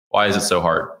Why is it so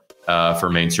hard for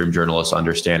mainstream journalists to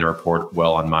understand and report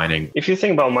well on mining? If you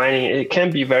think about mining, it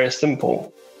can be very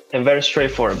simple and very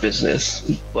straightforward business.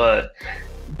 But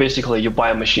basically, you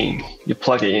buy a machine, you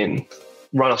plug it in,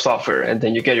 run a software, and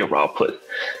then you get your output.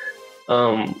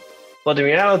 But in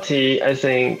reality, I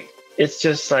think it's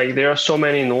just like there are so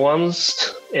many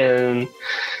nuances and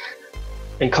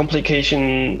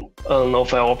complication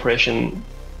of our operation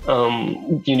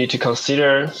you need to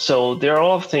consider. So there are a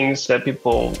lot of things that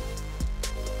people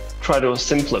try to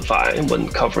simplify when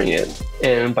covering it.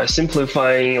 And by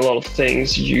simplifying a lot of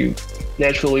things, you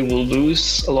naturally will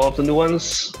lose a lot of the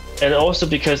nuance. And also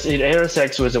because it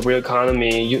intersects with the real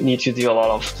economy, you need to do a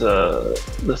lot of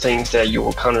the things that you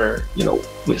will counter,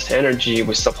 with energy,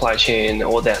 with supply chain,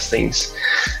 all that things.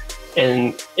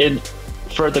 And it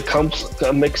further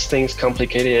makes things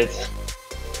complicated.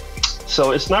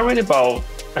 So it's not really about,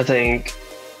 I think,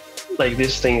 like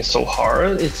this thing is so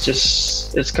hard.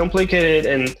 It's complicated,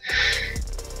 and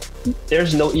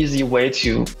there's no easy way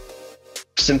to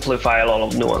simplify a lot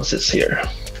of nuances here.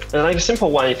 And like a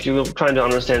simple one, if you're trying to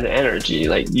understand the energy,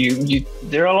 like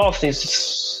there are a lot of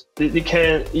things you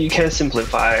can't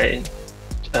simplify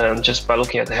just by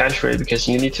looking at the hash rate, because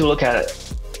you need to look at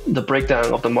the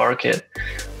breakdown of the market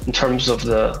in terms of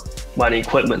the mining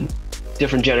equipment,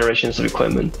 different generations of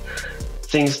equipment.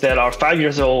 Things that are 5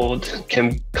 years old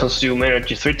can consume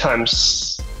energy 3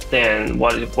 times than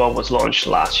what was launched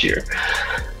last year.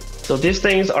 So these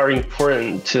things are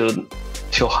important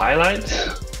to highlight,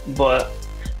 but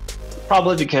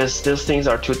probably because these things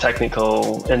are too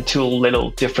technical and too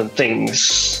little different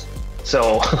things.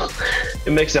 So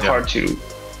it makes it hard to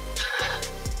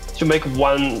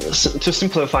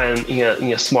simplify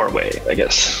in a smart way, I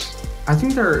guess. I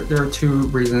think there are 2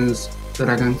 reasons that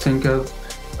I can think of.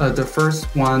 The first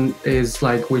one is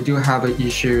like we do have an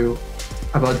issue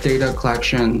about data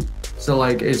collection. So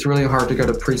like it's really hard to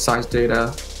get a precise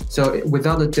data. So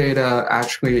without the data,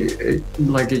 actually,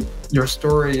 your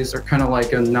stories are kind of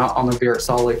like not on a very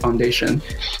solid foundation,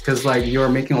 because like you're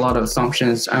making a lot of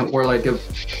assumptions or like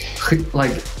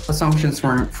assumptions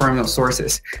from your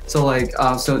sources. So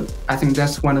so I think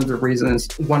that's one of the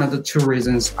 2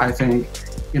 reasons I think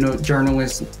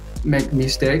journalists make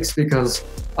mistakes, because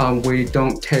we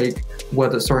don't take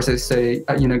what the sources say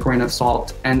in a grain of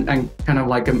salt and kind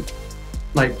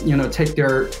of take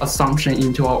their assumption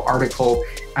into our article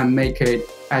and make it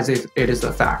as if it is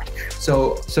a fact.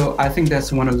 So I think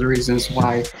that's one of the reasons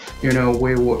why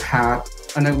we will have,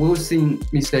 and then we'll see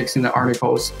mistakes in the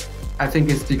articles. I think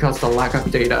it's because the lack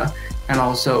of data, and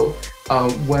also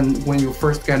when you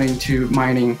first get into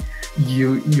mining,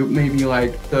 you maybe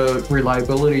like the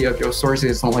reliability of your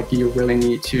sources, not like you really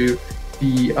need to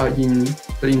be in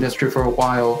the industry for a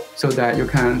while so that you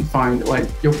can find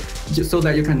so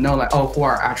that you can know who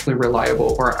are actually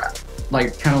reliable, or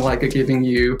giving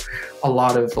you a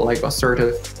lot of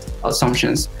assertive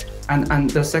assumptions. And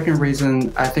the second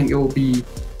reason, I think it will be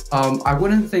I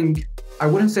wouldn't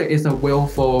say it's a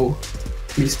willful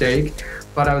mistake,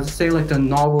 but I would say the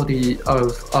novelty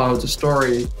of the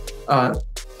story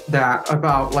that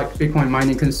about Bitcoin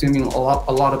mining consuming a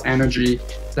lot of energy,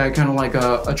 that kind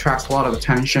of attracts a lot of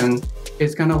attention.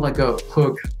 It's kind of like a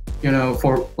hook,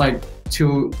 for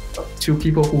to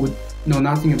people who know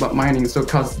nothing about mining. So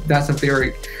because that's a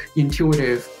very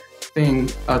intuitive thing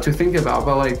to think about,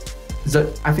 but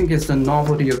I think it's the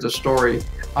novelty of the story.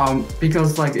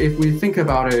 Because if we think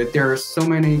about it, there are so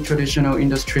many traditional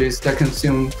industries that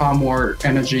consume far more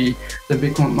energy than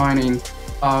Bitcoin mining.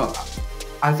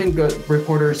 I think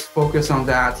reporters focus on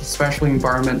that, especially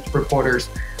environment reporters.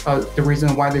 The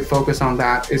reason why they focus on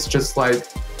that is just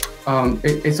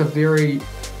it's a very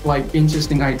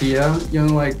interesting idea,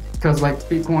 because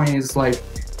Bitcoin is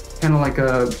kind of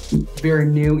a very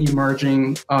new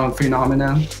emerging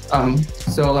phenomenon.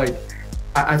 So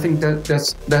I think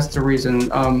that's the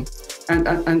reason.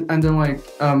 And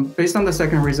then based on the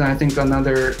second reason, I think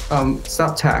another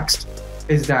subtext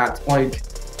is that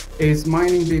is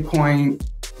mining Bitcoin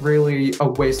really a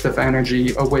waste of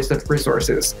energy, a waste of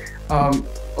resources?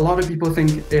 A lot of people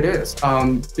think it is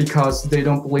because they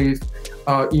don't believe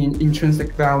in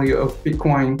intrinsic value of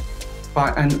Bitcoin,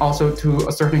 and also to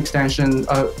a certain extension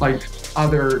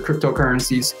other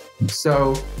cryptocurrencies.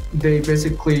 So they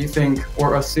basically think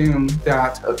or assume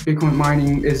that Bitcoin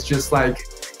mining is just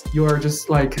you are just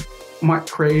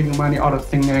creating money out of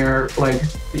thin air, like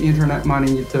the internet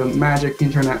money, the magic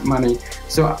internet money.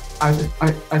 So I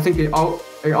think it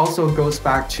also goes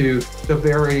back to the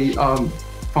very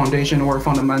foundation or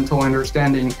fundamental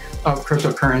understanding of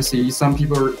cryptocurrency. Some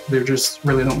people, they just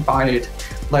really don't buy it,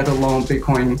 let alone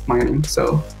Bitcoin mining.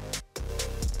 So